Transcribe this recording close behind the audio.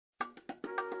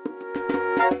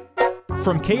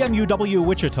From KMUW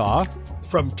Wichita.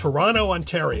 From Toronto,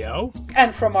 Ontario.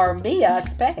 And from Armia,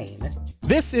 Spain.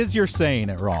 This is You're Saying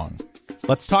It Wrong.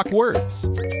 Let's talk words.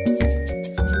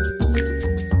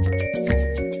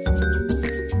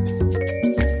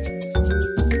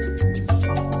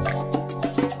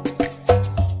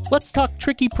 Let's talk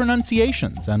tricky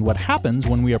pronunciations and what happens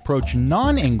when we approach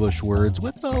non-English words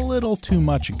with a little too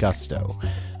much gusto.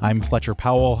 I'm Fletcher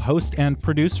Powell, host and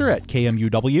producer at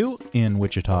KMUW in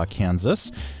Wichita,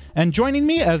 Kansas. And joining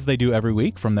me, as they do every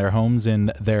week from their homes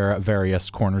in their various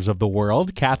corners of the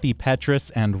world, Kathy Petrus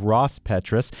and Ross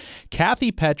Petrus.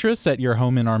 Kathy Petrus at your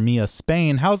home in Armia,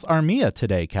 Spain. How's Armia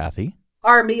today, Kathy?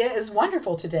 Armia is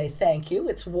wonderful today, thank you.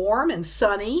 It's warm and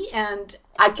sunny, and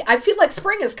I feel like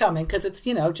spring is coming because it's,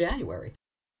 January.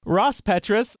 Ross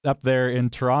Petrus up there in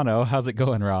Toronto. How's it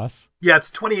going, Ross? Yeah, it's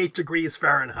 28 degrees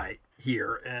Fahrenheit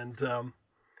here, and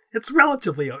it's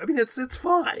relatively, it's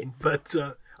fine, but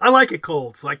I like it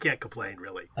cold, so I can't complain,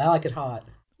 really. I like it hot.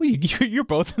 Well, you're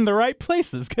both in the right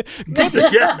places. Good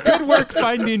work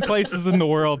finding places in the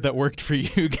world that worked for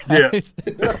you guys.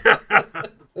 Yeah.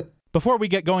 Before we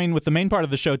get going with the main part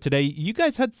of the show today, you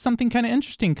guys had something kind of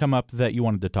interesting come up that you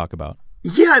wanted to talk about.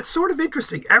 Yeah, it's sort of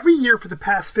interesting. Every year for the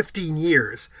past 15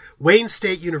 years, Wayne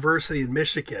State University in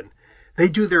Michigan, they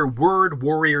do their Word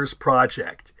Warriors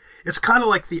project. It's kind of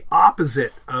like the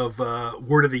opposite of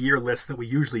Word of the Year lists that we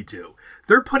usually do.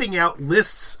 They're putting out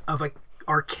lists of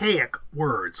archaic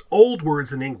words, old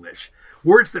words in English,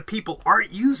 words that people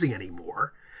aren't using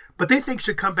anymore, but they think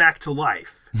should come back to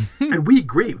life. And we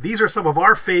agree. These are some of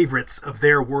our favorites of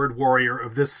their Word Warrior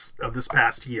of this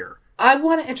past year. I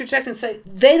want to interject and say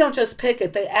they don't just pick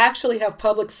it. They actually have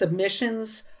public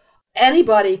submissions.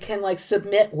 Anybody can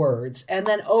submit words. And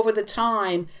then over the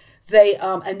time, they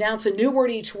announce a new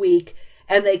word each week,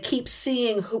 and they keep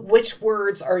seeing which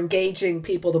words are engaging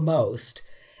people the most.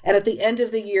 And at the end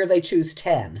of the year, they choose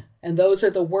 10. And those are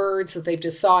the words that they've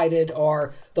decided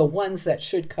are the ones that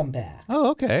should come back. Oh,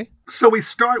 okay. So we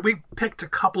picked a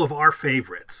couple of our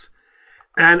favorites.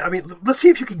 And, let's see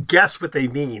if you can guess what they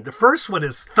mean. The first one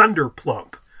is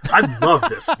thunderplump. I love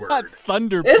this word.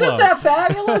 Thunderplump. Isn't that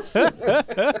fabulous?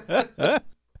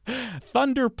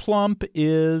 Thunderplump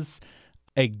is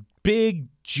a big,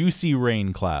 juicy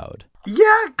rain cloud.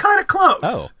 Yeah, kind of close.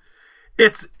 Oh.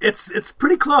 It's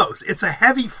pretty close. It's a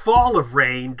heavy fall of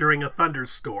rain during a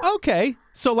thunderstorm. Okay.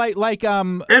 So it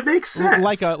makes sense.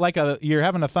 Like you're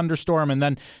having a thunderstorm and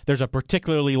then there's a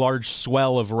particularly large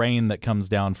swell of rain that comes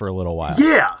down for a little while.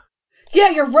 Yeah. Yeah,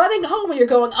 you're running home and you're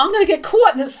going, I'm going to get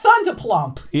caught in this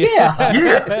thunderplump. Yeah.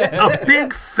 Yeah. A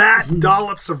big fat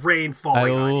dollops of rain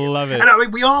falling on you. I love it.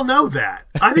 And we all know that.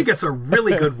 I think it's a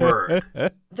really good word.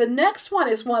 The next one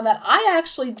is one that I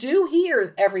actually do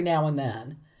hear every now and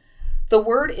then. The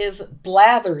word is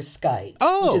blatherskite,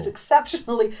 which is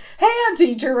exceptionally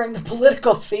handy during the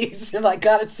political season, I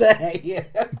gotta say.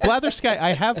 Blatherskite,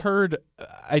 I have heard,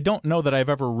 I don't know that I've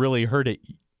ever really heard it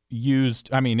used,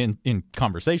 in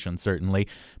conversation, certainly,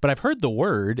 but I've heard the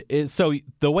word. So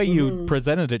the way you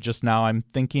presented it just now, I'm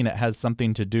thinking it has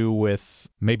something to do with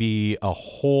maybe a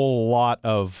whole lot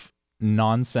of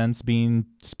nonsense being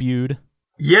spewed.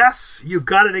 Yes, you've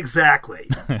got it exactly.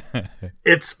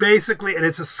 It's basically, and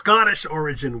it's a Scottish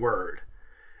origin word,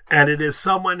 and it is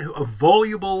a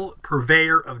voluble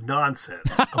purveyor of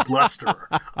nonsense, a blusterer.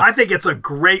 I think it's a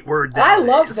great word nowadays.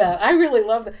 I love that. I really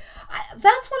love that.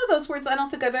 That's one of those words I don't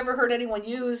think I've ever heard anyone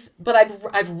use, but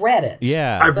I've read it.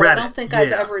 Yeah, I've read it. I don't think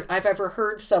I've ever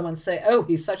heard someone say, "Oh,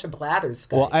 he's such a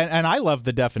blatherskite." Well, and I love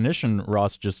the definition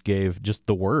Ross just gave, just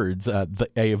the words,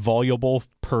 a voluble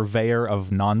purveyor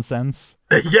of nonsense.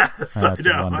 Yes, I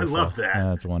know. Wonderful. I love that.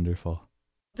 That's wonderful.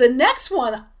 The next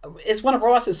one is one of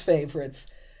Ross's favorites.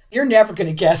 You're never going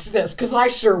to guess this because I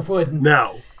sure wouldn't.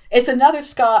 No. It's another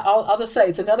I'll just say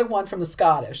it's another one from the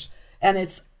Scottish, and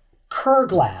it's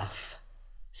Curglaff.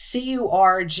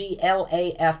 Curglaff.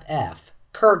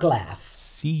 Curglaff.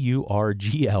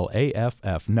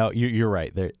 Curglaff. No, you're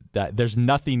right. There's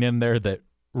nothing in there that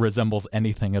resembles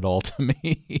anything at all to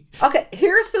me. Okay,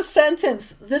 here's the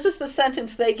sentence. This is the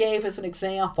sentence they gave as an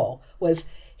example, was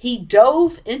he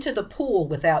dove into the pool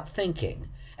without thinking,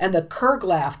 and the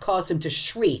Curglaff caused him to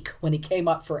shriek when he came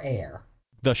up for air.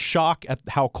 The shock at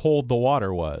how cold the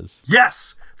water was.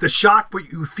 Yes, the shock what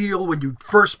you feel when you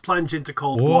first plunge into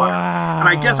cold water. And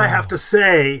I guess I have to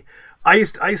say, I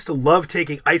used to love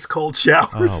taking ice cold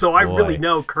showers, so I really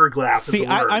know Curglaff is a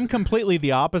word. I'm completely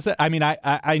the opposite.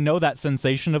 I know that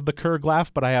sensation of the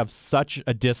Curglaff, but I have such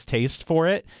a distaste for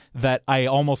it that I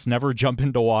almost never jump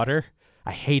into water.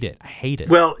 I hate it.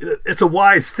 Well, it's a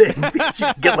wise thing because you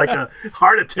can get like a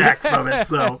heart attack from it.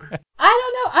 So I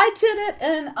don't know. I did it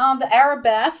in the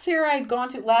Arabesque here I'd gone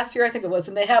to last year, I think it was,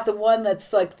 and they have the one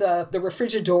that's like the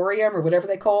refrigeratorium or whatever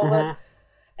they call it.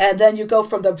 And then you go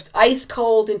from the ice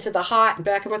cold into the hot and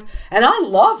back and forth. And I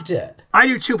loved it. I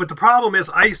do too, but the problem is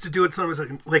I used to do it sometimes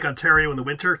in Lake Ontario in the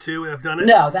winter too. I've done it.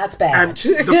 No, that's bad. And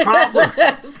the problem,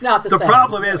 it's not the same.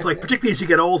 problem is, like, particularly as you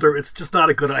get older, it's just not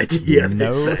a good idea.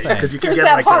 No thanks. You can There's get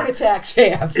that like heart attack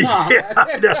chance. Huh? Yeah,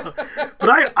 no.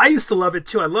 But I used to love it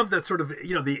too. I love that sort of,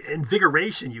 the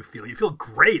invigoration you feel. You feel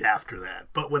great after that,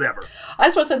 but whatever. I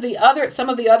just want to say some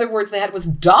of the other words they had was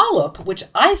dollop, which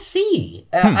I see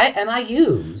and I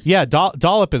use. Yeah,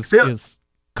 dollop is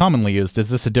commonly used. Is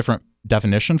this a different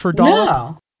definition for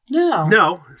dollop?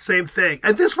 No, same thing.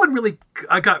 And this one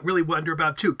I got really wonder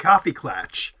about too. Coffee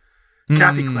clatch.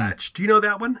 Coffee clatch. Do you know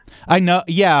that one? I know.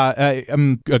 Yeah,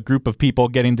 a group of people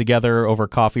getting together over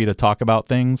coffee to talk about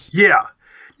things. Yeah.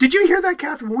 Did you hear that,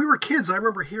 Catherine? When we were kids, I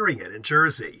remember hearing it in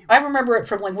Jersey. I remember it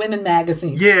from like women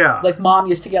magazines. Yeah. Like Mom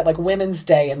used to get like Women's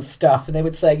Day and stuff, and they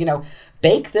would say,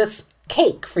 bake this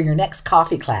cake for your next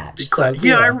coffee clatch. So,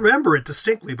 yeah, I remember it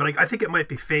distinctly, but I think it might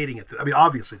be fading.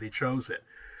 Obviously they chose it.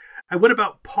 And what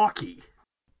about Pocky?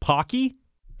 Pocky?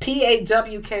 Pawky.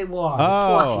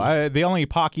 Oh, the only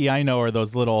Pocky I know are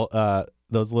those little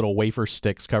wafer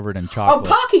sticks covered in chocolate. Oh,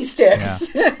 Pocky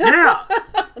sticks. Yeah.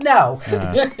 No,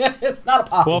 it's not a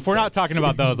Pocky. Well, if we're stick. not talking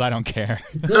about those, I don't care.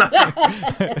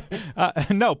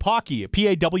 No, Pocky.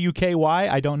 Pawky.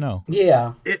 I don't know.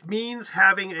 Yeah. It means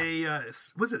having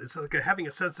it's like having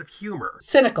a sense of humor.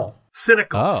 Cynical.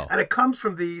 Oh. And it comes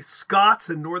from the Scots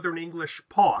and Northern English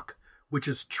 "pock," which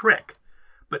is trick.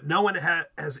 But no one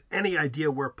has any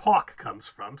idea where "pock" comes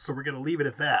from, so we're going to leave it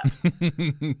at that.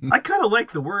 I kind of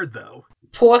like the word, though.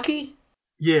 Porky?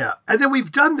 Yeah. And then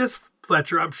we've done this,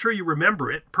 Fletcher. I'm sure you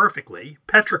remember it perfectly.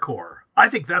 Petrichor. I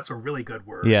think that's a really good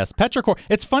word. Yes, petrichor.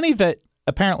 It's funny that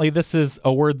apparently this is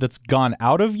a word that's gone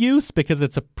out of use because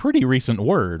it's a pretty recent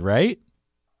word, right?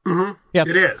 Mm-hmm. Yes,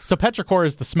 it is. So petrichor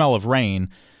is the smell of rain.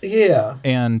 Yeah.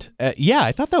 And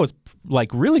I thought that was like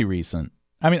really recent.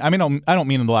 I don't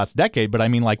mean in the last decade, but I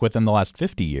mean like within the last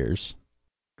 50 years.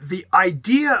 The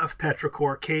idea of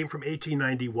petrichor came from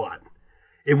 1891.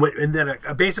 And then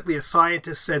basically a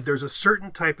scientist said there's a certain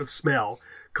type of smell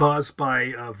caused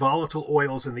by volatile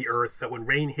oils in the earth that when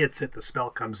rain hits it, the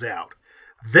smell comes out.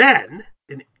 Then,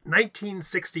 in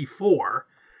 1964,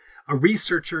 a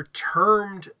researcher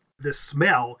termed the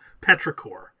smell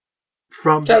petrichor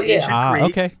from the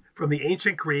ancient Greek. From the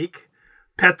ancient Greek,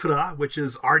 Petra, which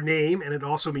is our name, and it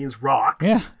also means rock.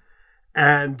 Yeah.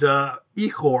 And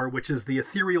ichor, which is the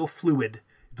ethereal fluid,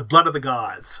 the blood of the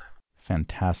gods.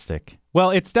 Fantastic. Well,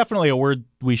 it's definitely a word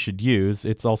we should use.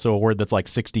 It's also a word that's like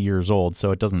 60 years old,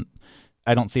 so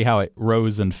I don't see how it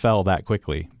rose and fell that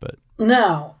quickly. But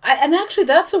no. And actually,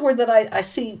 that's a word that I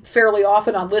see fairly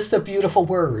often on lists of beautiful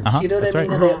words. You know what I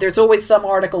mean? Right. And there's always some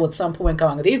article at some point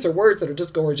going, these are words that are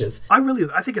just gorgeous. I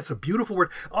think it's a beautiful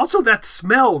word. Also, that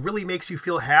smell really makes you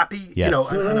feel happy. Yes.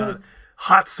 On a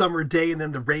hot summer day, and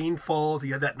then the rain falls,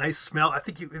 you have that nice smell. I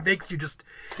think it makes you just,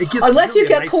 it gives unless really you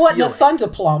get nice caught feeling. in a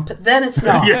thunderplump, then it's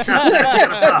not.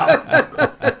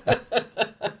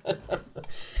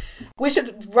 We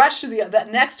should rush through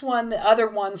that next one. The other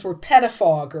ones were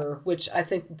pettifogger, which I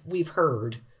think we've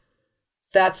heard.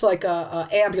 That's like a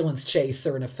ambulance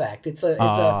chaser in effect. It's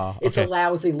a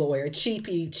lousy lawyer,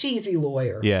 cheesy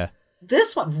lawyer. Yeah.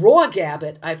 This one, raw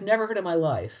gabbit, I've never heard in my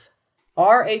life.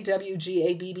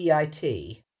 RAWGABBIT,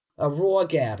 a raw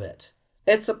gabbit.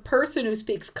 It's a person who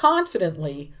speaks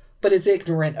confidently but is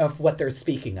ignorant of what they're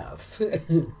speaking of.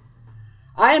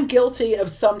 I am guilty of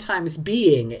sometimes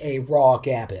being a raw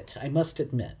gabbit, I must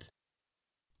admit.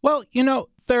 Well,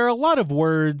 there are a lot of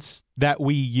words that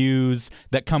we use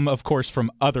that come, of course, from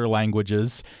other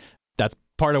languages. That's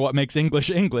part of what makes English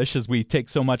English, is we take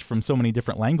so much from so many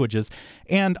different languages.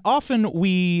 And often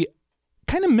we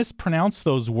kind of mispronounce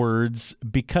those words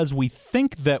because we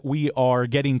think that we are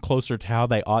getting closer to how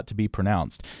they ought to be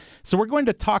pronounced. So we're going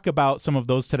to talk about some of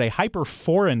those today.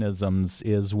 Hyperforeignisms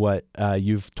is what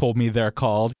you've told me they're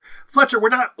called. Fletcher, we're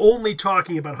not only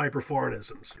talking about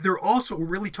hyperforeignisms. They're also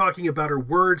really talking about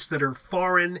words that are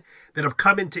foreign, that have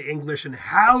come into English, and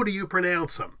how do you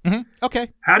pronounce them? Mm-hmm.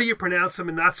 Okay. How do you pronounce them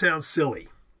and not sound silly?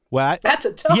 Well, that's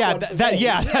a tough one for me.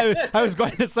 I was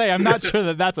going to say, I'm not sure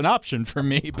that that's an option for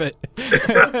me, but...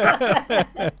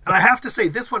 And I have to say,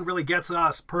 this one really gets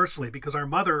us personally, because our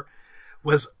mother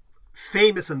was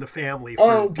famous in the family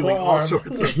for doing all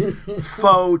sorts of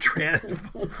faux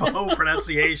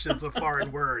pronunciations of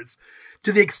foreign words.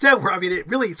 To the extent where, it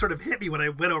really sort of hit me when I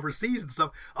went overseas and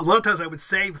stuff. A lot of times I would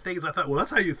say things I thought, well,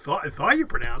 that's how you thought you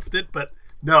pronounced it, but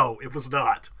no, it was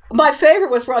not. My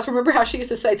favorite was Ross. Remember how she used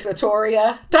to say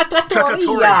trattoria?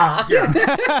 Trattoria. Yeah.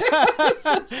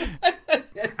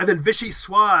 And then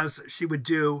vichyssoise, she would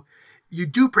do, you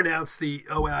do pronounce the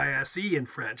O-I-S-E in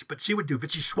French, but she would do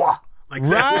vichyssoise. Like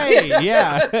right, that.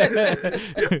 Yeah.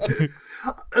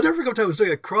 I never forget I was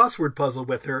doing a crossword puzzle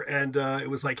with her, and it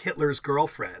was like Hitler's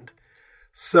girlfriend.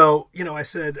 So, I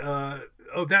said,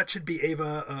 that should be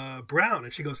Eva Braun.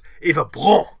 And she goes, Eva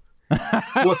Braun.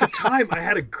 Well, at the time, I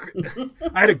had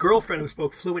a girlfriend who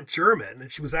spoke fluent German, and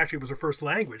it was her first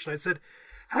language. And I said,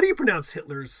 how do you pronounce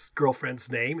Hitler's girlfriend's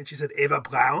name? And she said, Eva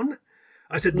Braun.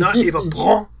 I said, not Eva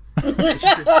Braun. And she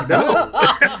said, no.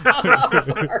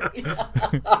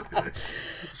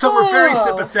 So we're very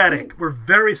sympathetic. We're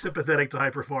very sympathetic to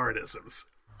hyperforeignisms.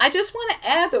 I just want to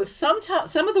add, though, some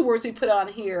of the words we put on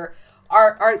here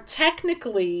are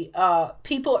technically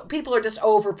people are just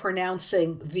over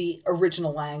pronouncing the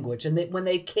original language, and when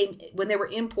they were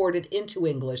imported into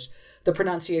English, the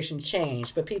pronunciation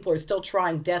changed, but people are still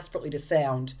trying desperately to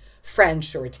sound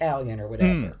French or Italian or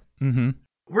whatever. Mm-hmm.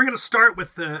 We're going to start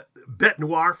with the bête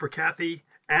noire for Kathy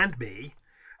and me.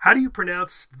 How do you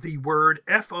pronounce the word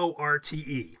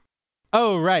F-O-R-T-E?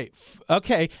 Oh, right.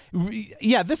 Okay.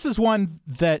 Yeah, this is one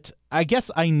that I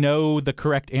guess I know the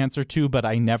correct answer to, but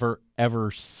I never,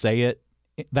 ever say it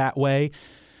that way.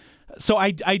 So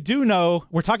I do know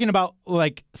we're talking about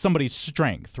like somebody's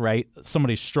strength, right?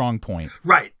 Somebody's strong point.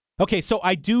 Right. Okay, so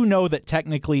I do know that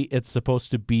technically it's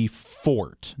supposed to be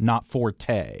fort, not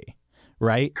forte,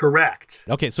 right? Correct.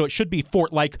 Okay, so it should be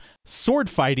fort, like sword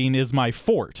fighting is my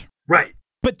fort. Right.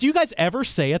 But do you guys ever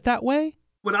say it that way?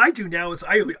 What I do now is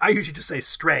I usually just say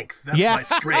strength. That's my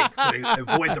strength to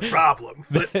avoid the problem.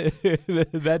 But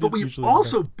we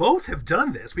also both have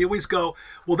done this. We always go,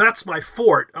 well, that's my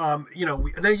fort. And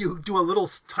then you do a little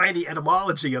tiny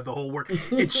etymology of the whole word.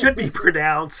 It should be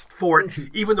pronounced fort,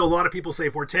 even though a lot of people say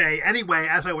forte. Anyway,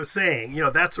 as I was saying,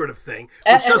 that sort of thing,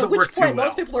 which doesn't work too well.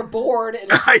 Most people are bored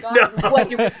and have forgotten what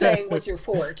you were saying was your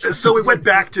fort. So we went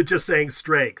back to just saying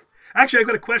strength. Actually, I've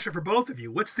got a question for both of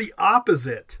you. What's the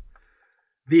opposite?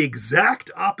 The exact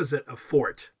opposite of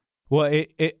fort. Well,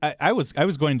 I was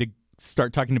going to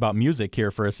start talking about music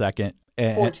here for a second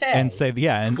and say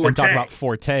and talk about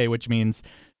forte, which means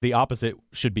the opposite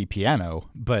should be piano,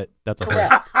 but that's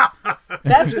correct.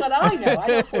 That's what I know. I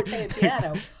know forte and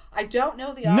piano. I don't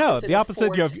know the opposite. No, the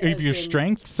opposite of your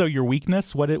strength. So your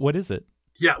weakness. What is it?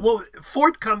 Yeah, well,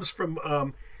 fort comes from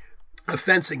a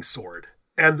fencing sword,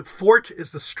 and the fort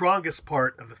is the strongest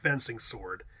part of the fencing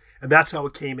sword. And that's how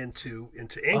it came into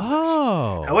English.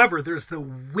 Oh. However, there's the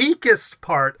weakest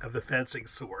part of the fencing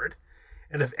sword.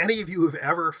 And if any of you have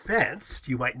ever fenced,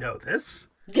 you might know this.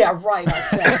 Yeah, right, I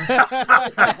fence.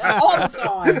 All the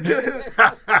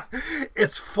time.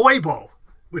 It's foible,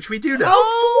 which we do know.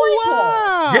 Oh, foible!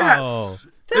 Wow. Yes.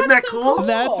 Isn't that cool?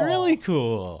 That's really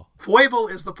cool. Foible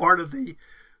is the part of the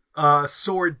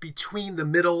sword between the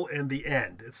middle and the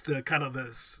end. It's the kind of the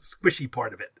squishy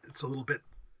part of it. It's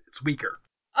weaker.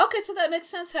 Okay, so that makes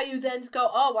sense how you then go,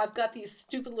 oh, I've got these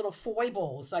stupid little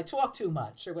foibles. I talk too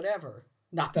much or whatever.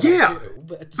 Not that I do.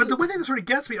 But the one thing that sort of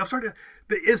gets me,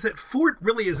 is that fort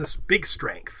really is a big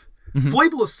strength. Mm-hmm.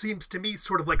 Foible seems to me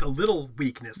sort of like a little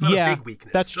weakness, not a big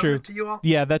weakness. That's true. To you all?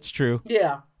 Yeah, that's true.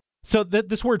 Yeah. So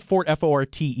this word fort,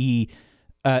 F-O-R-T-E,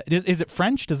 is it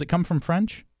French? Does it come from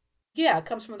French? Yeah, it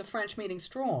comes from the French meaning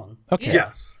strong. Okay. Yeah.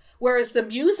 Yes. Whereas the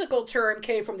musical term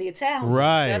came from the Italian.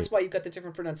 Right. That's why you got the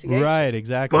different pronunciation. Right,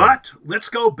 exactly. But let's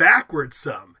go backwards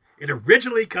some. It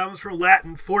originally comes from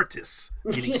Latin fortis,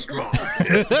 meaning strong.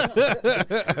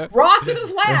 Ross and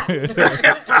his Latin.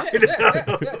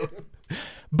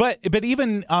 But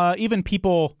even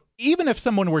people, even if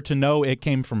someone were to know it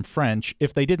came from French,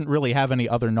 if they didn't really have any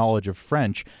other knowledge of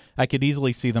French, I could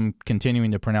easily see them continuing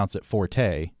to pronounce it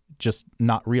forte, just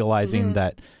not realizing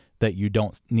that you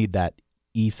don't need that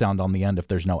E sound on the end if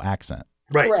there's no accent.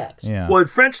 Right. Correct. Yeah. Well, in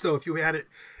French, though, if you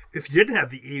didn't have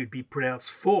the E, it would be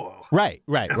pronounced fort. Right.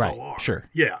 F-O-R. Sure.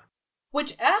 Yeah.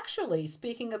 Which actually,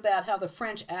 speaking about how the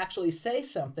French actually say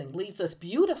something, leads us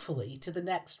beautifully to the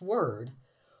next word,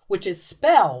 which is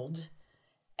spelled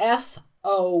F-O-Y-E-R.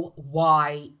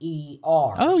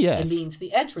 Oh, yes. It means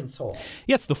the entrance hall.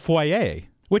 Yes, the foyer,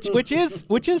 which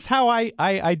is how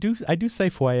I do say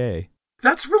foyer.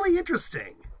 That's really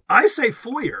interesting. I say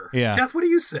foyer. Yeah. Kath, what do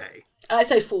you say? I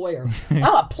say foyer. I'm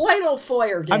a plain old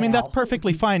foyer gal. I mean, that's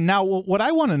perfectly fine. Now, what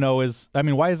I want to know is,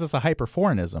 why is this a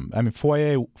hyperforeignism? I mean,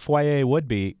 foyer would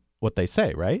be what they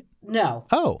say, right? No.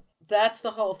 Oh. That's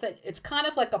the whole thing. It's kind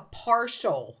of like a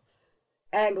partial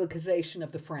Anglicization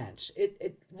of the French.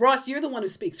 Ross, you're the one who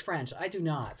speaks French. I do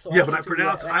not. So yeah, but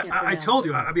I told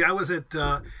you. I mean, I was at,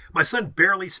 my son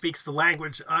barely speaks the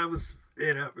language. I was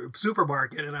in a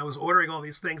supermarket and I was ordering all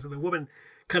these things, and the woman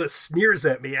kind of sneers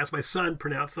at me as my son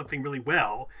pronounced something really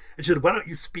well. And she said, "Why don't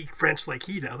you speak French like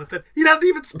he does?" I thought, he doesn't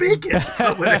even speak it.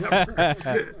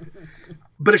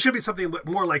 But it should be something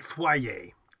more like foyer.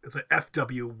 It's an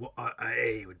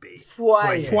FWA would be.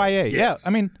 Foyer. Foyer, yes. yeah. I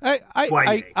mean,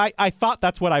 I thought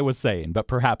that's what I was saying, but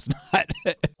perhaps not.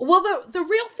 Well, the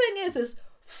real thing is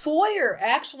foyer,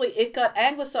 actually, it got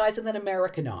anglicized and then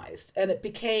Americanized, and it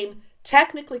became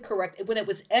technically correct. When it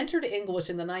was entered English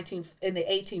in the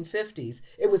 1850s,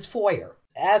 it was foyer,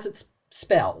 as it's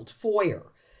spelled, foyer.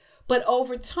 But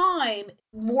over time,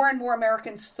 more and more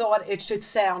Americans thought it should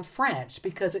sound French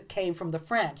because it came from the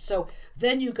French. So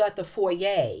then you got the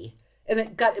foyer, and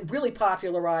it got really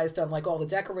popularized on like all the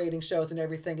decorating shows and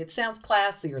everything. It sounds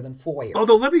classier than foyer.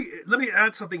 Although let me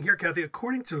add something here, Kathy.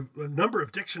 According to a number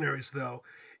of dictionaries, though,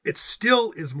 it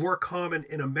still is more common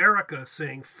in America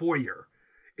saying foyer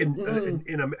in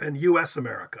U.S.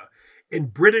 America. In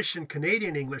British and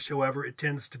Canadian English, however, it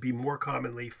tends to be more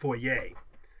commonly foyer.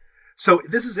 So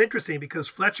this is interesting because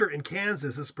Fletcher in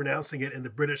Kansas is pronouncing it in the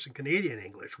British and Canadian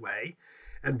English way,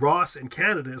 and Ross in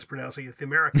Canada is pronouncing it the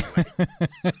American way.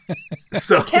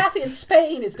 So Kathy in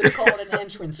Spain is going to call it an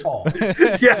entrance hall.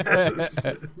 Yes.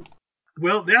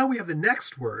 Well, now we have the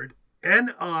next word,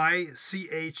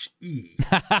 Niche.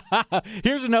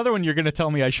 Here's another one you're going to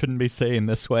tell me I shouldn't be saying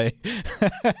this way.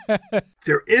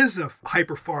 There is a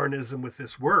hyperforeignism with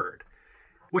this word,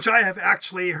 which I have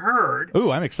actually heard. Ooh,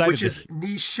 I'm excited. Which is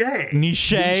niche.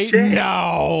 Niche?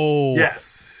 No.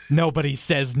 Yes. Nobody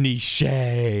says niche.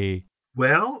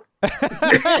 Well.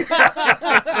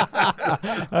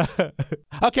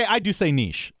 Okay, I do say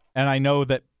niche. And I know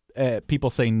that people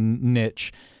say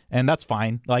niche, and that's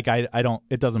fine. Like, I don't,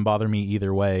 it doesn't bother me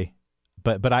either way.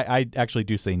 But I actually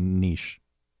do say niche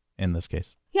in this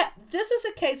case. Yeah, this is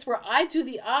a case where I do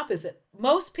the opposite.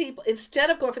 Most people, instead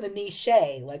of going for the niche,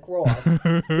 like Ross,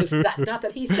 not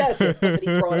that he says it, but that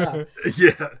he brought up.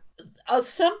 Yeah.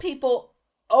 Some people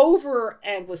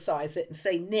over-anglicize it and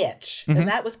say niche, and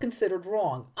that was considered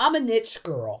wrong. I'm a niche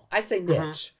girl. I say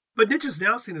niche. But niche is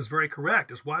now seen as very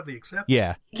correct, as widely accepted.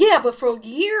 Yeah. Yeah, but for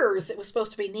years, it was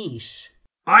supposed to be niche.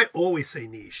 I always say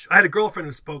niche. I had a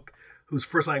girlfriend whose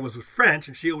first language was French,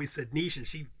 and she always said niche, and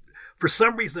she, for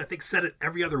some reason, I think said it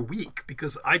every other week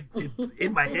because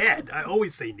in my head, I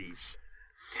always say niche.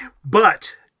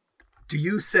 But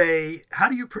how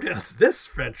do you pronounce this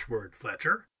French word,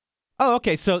 Fletcher? Oh,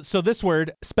 okay. So this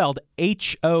word spelled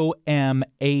Homage.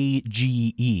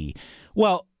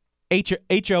 Well,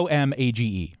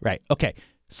 Homage, right. Okay.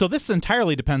 So this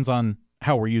entirely depends on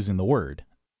how we're using the word.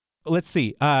 Let's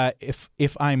see.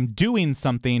 If I'm doing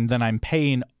something, then I'm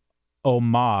paying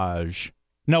homage.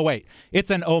 No, wait. It's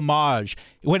an homage.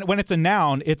 When it's a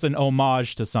noun, it's an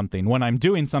homage to something. When I'm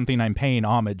doing something, I'm paying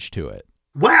homage to it.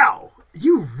 Wow.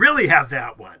 You really have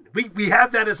that one. We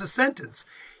have that as a sentence.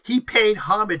 He paid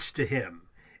homage to him.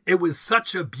 It was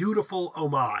such a beautiful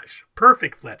homage.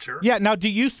 Perfect, Fletcher. Yeah. Now, do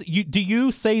you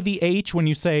say the H when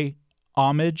you say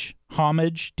homage?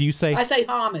 Homage? Do you say? I say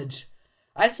homage.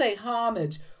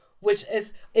 Which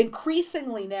is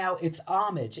increasingly now it's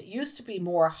homage. It used to be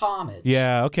more homage.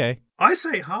 Yeah, okay. I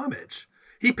say homage.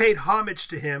 He paid homage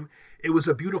to him. It was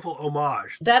a beautiful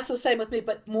homage. That's the same with me,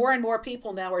 but more and more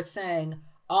people now are saying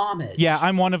homage. Yeah,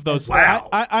 I'm one of those. Wow.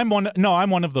 I'm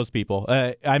one of those people.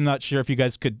 I'm not sure if you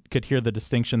guys could hear the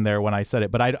distinction there when I said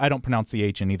it, but I don't pronounce the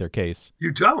H in either case.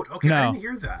 You don't? Okay, no. I didn't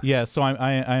hear that. Yeah, so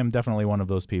I am definitely one of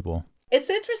those people. It's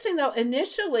interesting, though.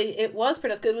 Initially, it was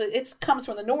pronounced. It comes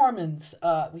from the Normans,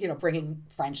 bringing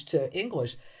French to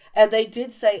English, and they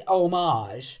did say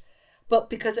homage, but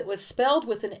because it was spelled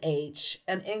with an H,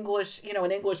 and English, in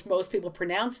English, most people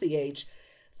pronounce the H.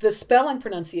 The spelling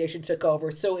pronunciation took over,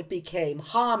 so it became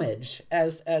homage,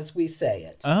 as we say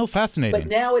it. Oh, fascinating. But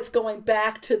now it's going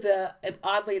back to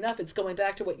oddly enough, it's going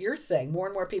back to what you're saying. More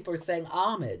and more people are saying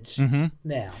homage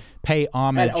now. Pay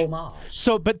homage. And homage.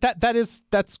 So, but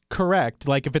that's correct.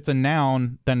 Like if it's a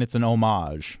noun, then it's an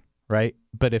homage, right?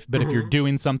 But if you're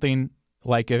doing something,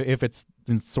 like if it's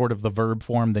in sort of the verb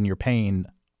form, then you're paying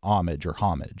homage or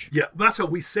homage. Yeah, that's how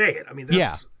we say it. I mean,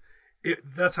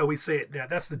 that's how we say it now.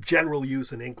 That's the general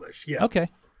use in English. Yeah. Okay.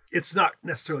 It's not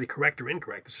necessarily correct or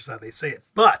incorrect. It's just how they say it.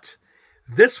 But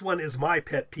this one is my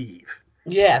pet peeve.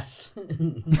 Yes.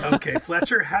 Okay,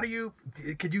 Fletcher,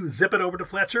 could you zip it over to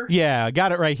Fletcher? Yeah, I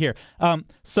got it right here.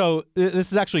 So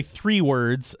this is actually three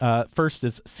words. First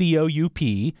is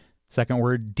COUP. Second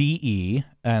word, D-E.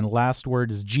 And last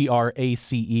word is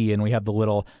G-R-A-C-E. And we have the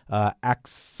little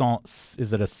accent.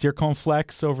 Is it a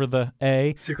circumflex over the A?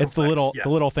 It's the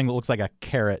little thing that looks like a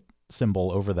caret symbol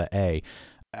over the A.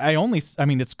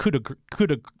 It's coup de grace.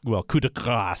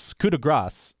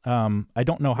 I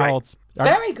don't know how else.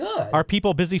 Very good. Are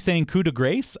people busy saying coup de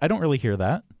grace? I don't really hear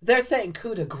that. They're saying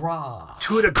coup de grace.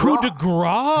 Coup de grace. Coup de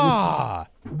grace.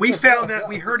 We found that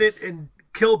we heard it in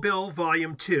Kill Bill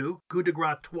Volume 2, coup de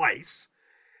grace twice.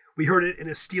 We heard it in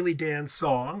a Steely Dan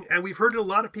song, and we've heard a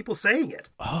lot of people saying it.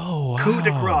 Oh, wow. Coup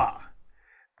de grace.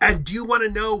 And do you want to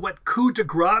know what coup de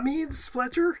grace means,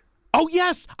 Fletcher? Oh,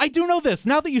 yes, I do know this.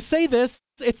 Now that you say this,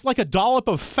 it's like a dollop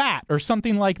of fat or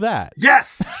something like that.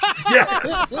 Yes.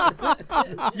 Yes.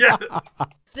 Yes.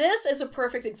 This is a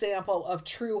perfect example of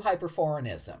true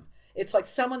hyperforeignism. It's like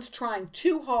someone's trying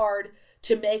too hard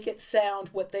to make it sound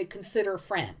what they consider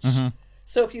French. Mm-hmm.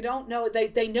 So if you don't know,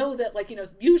 they know that,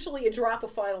 usually you drop a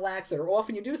final accent, or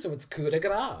often you do, so it's coup de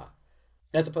grace,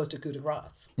 as opposed to coup de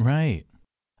grace. Right.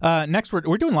 Next word,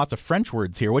 we're doing lots of French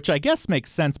words here, which I guess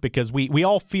makes sense because we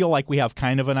all feel like we have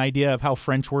kind of an idea of how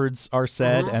French words are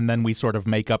said, and then we sort of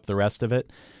make up the rest of it.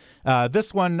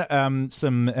 This one,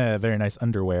 some very nice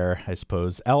underwear, I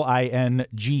suppose.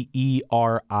 Lingerie.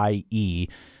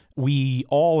 We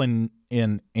all in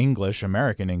English,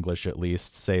 American English at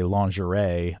least, say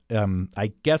lingerie.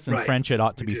 I guess in French it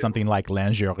ought to be something like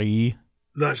lingerie.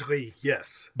 Lingerie,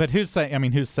 yes. But who's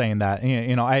saying that?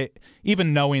 I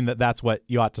even knowing that that's what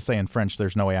you ought to say in French,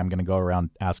 there's no way I'm going to go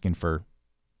around asking for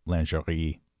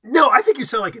lingerie. No, I think you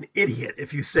sound like an idiot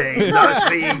if you say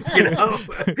lingerie,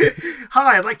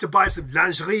 Hi, I'd like to buy some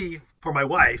lingerie for my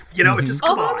wife. It just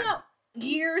come on. No.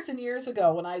 Years and years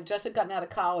ago, when I just had gotten out of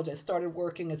college, I started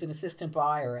working as an assistant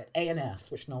buyer at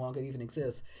A&S, which no longer even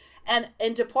exists. And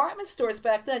in department stores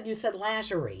back then, you said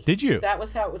lingerie. Did you? That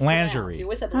was how it was lingerie. pronounced. You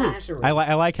always said lingerie. I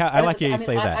like how you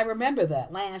say that. I remember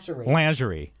that, lingerie.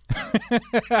 Lingerie.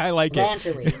 I like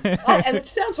lingerie. And it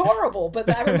sounds horrible, but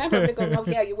I remember it going, "Oh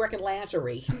yeah, you work in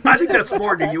lingerie." I think that's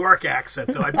more New York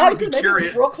accent, though. I'd really be curious.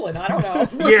 Maybe Brooklyn. I don't know.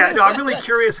 Yeah, no, I'm really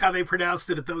curious how they pronounced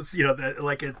it at those,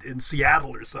 like in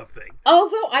Seattle or something.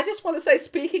 Although I just want to say,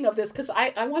 speaking of this, because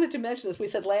I wanted to mention this, we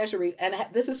said lingerie, and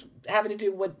this is having to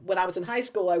do with when I was in high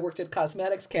school. I worked at a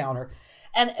cosmetics counter,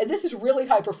 and this is really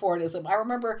hyperforeignism. I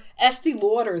remember Estee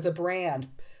Lauder, the brand.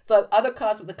 The other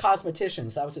the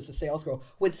cosmeticians, I was just a sales girl,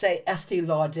 would say Estee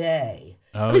Lauder.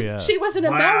 Oh, yeah. She was an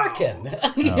American.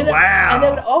 Wow. And they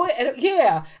would always,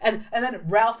 and then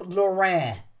Ralph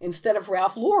Lauren instead of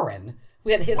Ralph Lauren.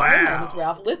 We had his name was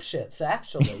Ralph Lipschitz,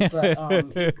 actually. But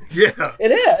yeah,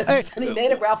 it is. And he made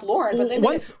it Ralph Lauren, but they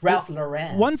made it Ralph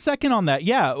Lauren. 1 second on that.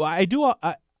 Yeah, I do.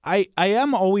 I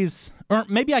am always, or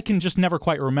maybe I can just never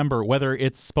quite remember whether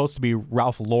it's supposed to be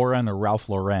Ralph Lauren or Ralph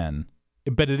Lauren.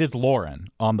 But it is Lauren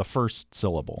on the first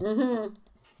syllable. Mm-hmm.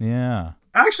 Yeah.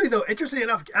 Actually, though, interestingly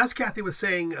enough, as Kathy was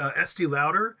saying, Estee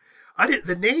Lauder,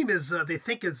 the name is, they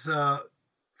think it's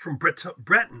from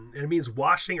Breton, and it means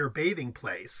washing or bathing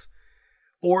place.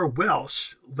 Or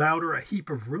Welsh, Lauder, a heap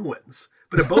of ruins.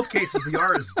 But in both cases, the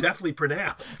R is definitely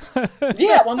pronounced.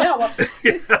 Yeah,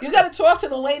 you got to talk to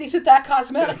the ladies at that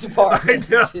cosmetic department.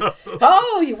 I know.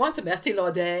 Oh, you want some Estee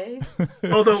Lauder?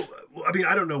 Although,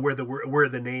 I don't know where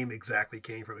the name exactly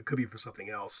came from. It could be for something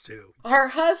else, too. Her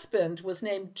husband was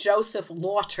named Joseph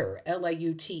Lauter,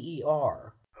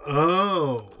 Lauter.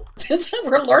 Oh.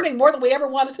 We're learning more than we ever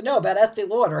wanted to know about Estee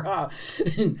Lauder, huh?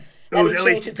 And he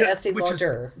changed it to Estee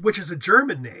Lauder. Which is a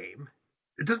German name.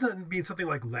 It doesn't mean something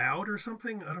like loud or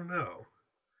something? I don't know.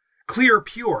 Clear,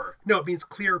 pure. No, it means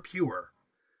clear, pure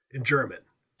in German.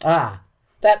 Ah,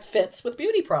 that fits with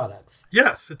beauty products.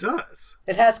 Yes, it does.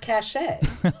 It has cachet.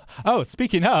 Oh,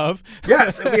 speaking of.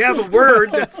 Yes, and we have a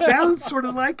word that sounds sort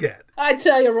of like it. I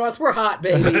tell you, Ross, we're hot,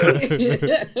 baby.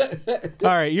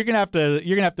 All right, you're gonna have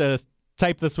to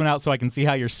type this one out so I can see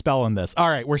how you're spelling this. All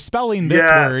right, we're spelling this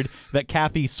word that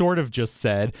Kathy sort of just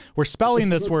said. We're spelling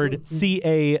this word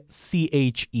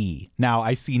C-A-C-H-E. Now,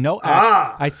 I see no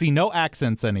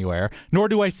accents anywhere, nor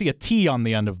do I see a T on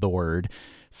the end of the word.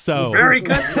 So very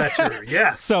good, Fletcher.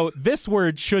 Yes. So this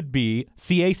word should be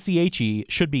C-A-C-H-E,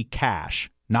 should be cash,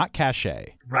 not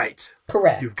cachet. Right.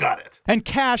 Correct. You've got it. And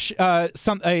cache,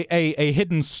 a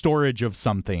hidden storage of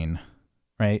something,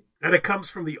 right? And it comes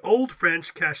from the old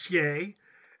French cacher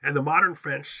and the modern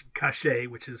French cacher,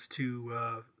 which is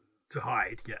to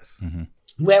hide. Yes. Mm-hmm.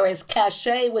 Whereas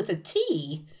cachet with a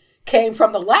T came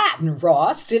from the Latin,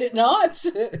 Ross, did it not?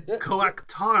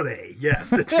 Coactare.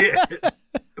 Yes, it did.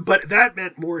 But that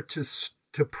meant more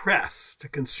to press, to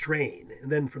constrain,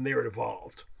 and then from there it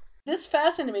evolved. This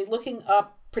fascinated me, looking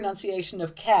up pronunciation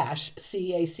of cash,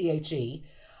 C-A-C-H-E.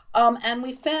 And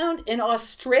we found in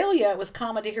Australia, it was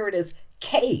common to hear it as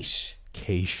cache.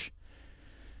 Cache.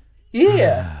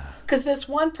 Yeah. Because this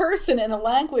one person in a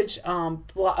language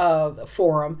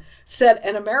forum said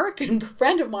an American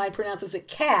friend of mine pronounces it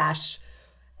cash.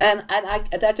 And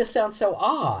that just sounds so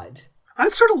odd. I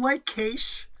sort of like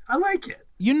cache. I like it.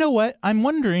 You know what? I'm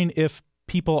wondering if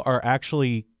people are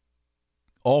actually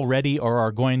already or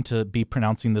are going to be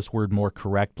pronouncing this word more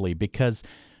correctly, because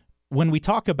when we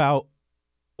talk about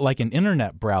like an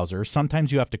internet browser,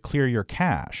 sometimes you have to clear your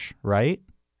cache, right?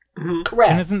 Mm-hmm.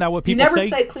 Correct. And isn't that what people say? You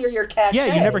never say clear your cache.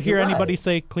 Yeah, you never hear You're anybody right.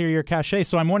 say clear your cache.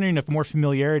 So I'm wondering if more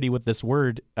familiarity with this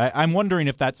word, I'm wondering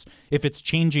if it's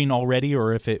changing already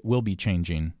or if it will be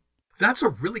changing. That's a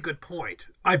really good point.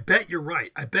 I bet you're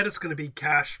right. I bet it's going to be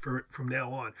cache from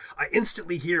now on. I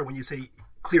instantly hear when you say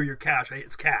clear your cache,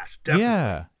 it's cache.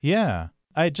 Definitely. Yeah.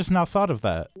 I just now thought of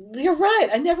that. You're right.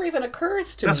 It never even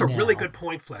occurs to me. That's a now. really good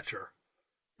point, Fletcher.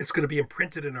 It's going to be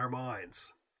imprinted in our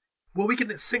minds. Well, we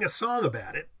can sing a song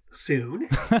about it soon.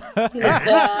 Okay.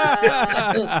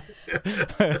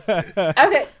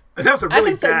 That was a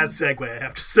really bad segue, I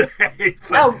have to say.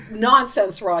 Oh,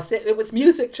 nonsense, Ross. It was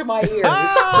music to my ears.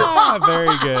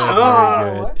 Very good.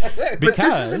 Very good. But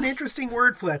this is an interesting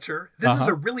word, Fletcher. This is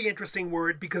a really interesting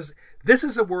word because this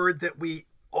is a word that we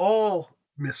all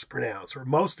mispronounce, or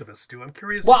most of us do. I'm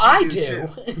curious. Well, if you I do.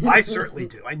 Too. I certainly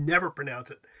do. I never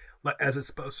pronounce it as it's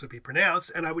supposed to be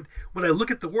pronounced. And when I look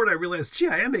at the word, I realize, gee,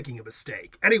 I am making a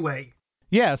mistake. Anyway.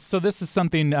 Yeah, so this is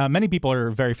something many people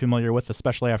are very familiar with,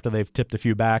 especially after they've tipped a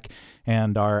few back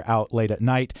and are out late at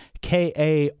night.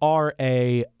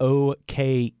 Karaoke.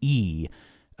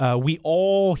 We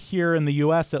all here in the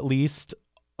U.S., at least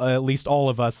all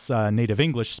of us native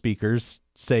English speakers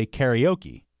say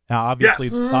karaoke. Now, obviously,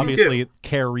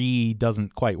 carry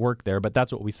doesn't quite work there, but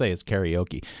that's what we say is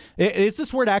karaoke. Is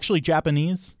this word actually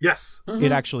Japanese? Yes. Mm-hmm.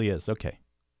 It actually is. Okay.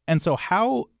 And so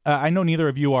how, I know neither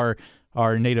of you are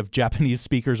native Japanese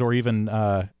speakers or even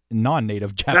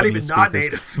non-native Japanese speakers. Not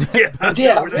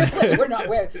even non-native. We're not.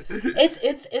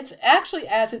 It's actually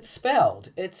as it's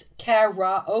spelled. It's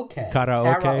karaoke.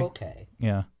 Karaoke.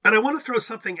 Yeah. And I want to throw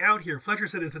something out here. Fletcher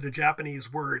said, is it a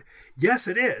Japanese word? Yes,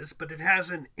 it is, but it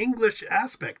has an English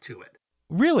aspect to it.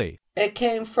 Really? It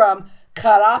came from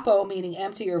karapo, meaning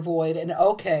empty or void, and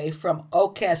oke from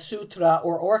okesutra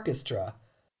or orchestra.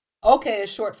 Oke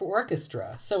is short for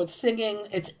orchestra, so it's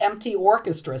empty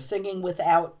orchestra, singing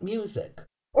without music.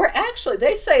 Or actually,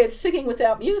 they say it's singing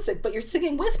without music, but you're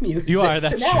singing with music. You are,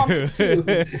 that's so now true. I'm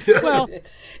confused. Well,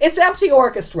 it's empty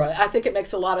orchestra. I think it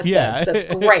makes a lot of sense.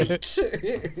 That's great.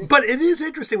 But it is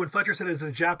interesting when Fletcher said it's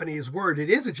a Japanese word. It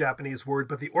is a Japanese word,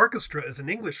 but the orchestra is an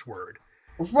English word.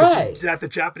 Right. That the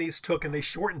Japanese took and they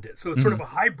shortened it. So it's sort of a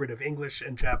hybrid of English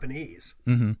and Japanese.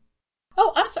 Mm-hmm.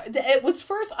 Oh, I'm sorry. It was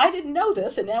first, I didn't know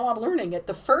this, and now I'm learning it.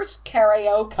 The first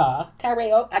karaoke,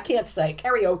 I can't say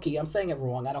karaoke, I'm saying it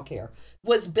wrong, I don't care,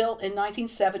 was built in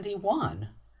 1971.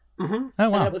 Mm-hmm. Oh,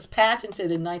 wow. And it was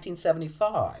patented in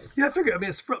 1975. Yeah, I figure,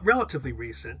 it's relatively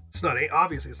recent. It's not,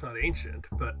 obviously it's not ancient,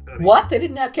 but... What? They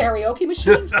didn't have karaoke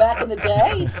machines back in the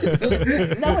day?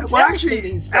 No one tells me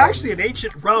these things. Actually, in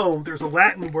ancient Rome, there's a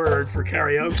Latin word for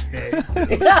karaoke.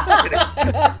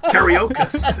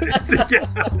 Karaokus.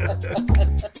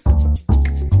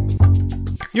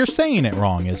 You're Saying It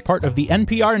Wrong is part of the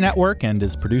NPR network and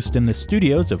is produced in the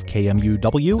studios of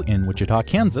KMUW in Wichita,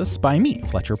 Kansas by me,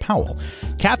 Fletcher Powell.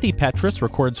 Kathy Petrus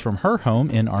records from her home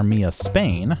in Armia,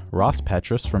 Spain. Ross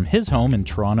Petrus from his home in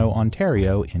Toronto,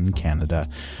 Ontario in Canada.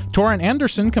 Torrin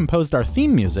Anderson composed our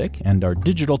theme music, and our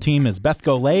digital team is Beth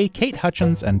Golay, Kate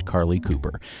Hutchins, and Carly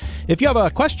Cooper. If you have a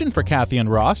question for Kathy and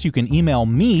Ross, you can email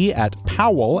me at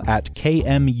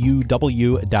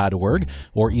powell@kmuw.org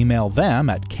or email them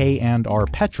at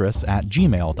kandrpetrus@gmail.com.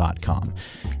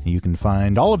 You can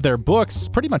find all of their books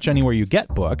pretty much anywhere you get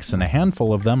books, and a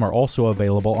handful of them are also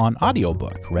available on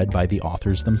audiobook, read by the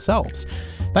authors themselves.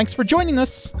 Thanks for joining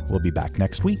us. We'll be back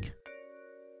next week.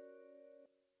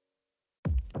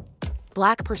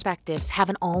 Black perspectives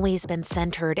haven't always been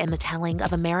centered in the telling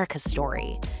of America's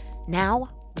story. Now,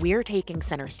 we're taking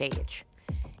center stage.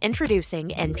 Introducing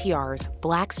NPR's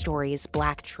Black Stories,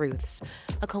 Black Truths,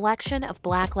 a collection of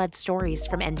Black-led stories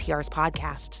from NPR's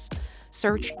podcasts.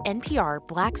 Search NPR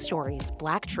Black Stories,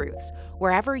 Black Truths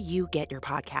wherever you get your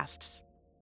podcasts.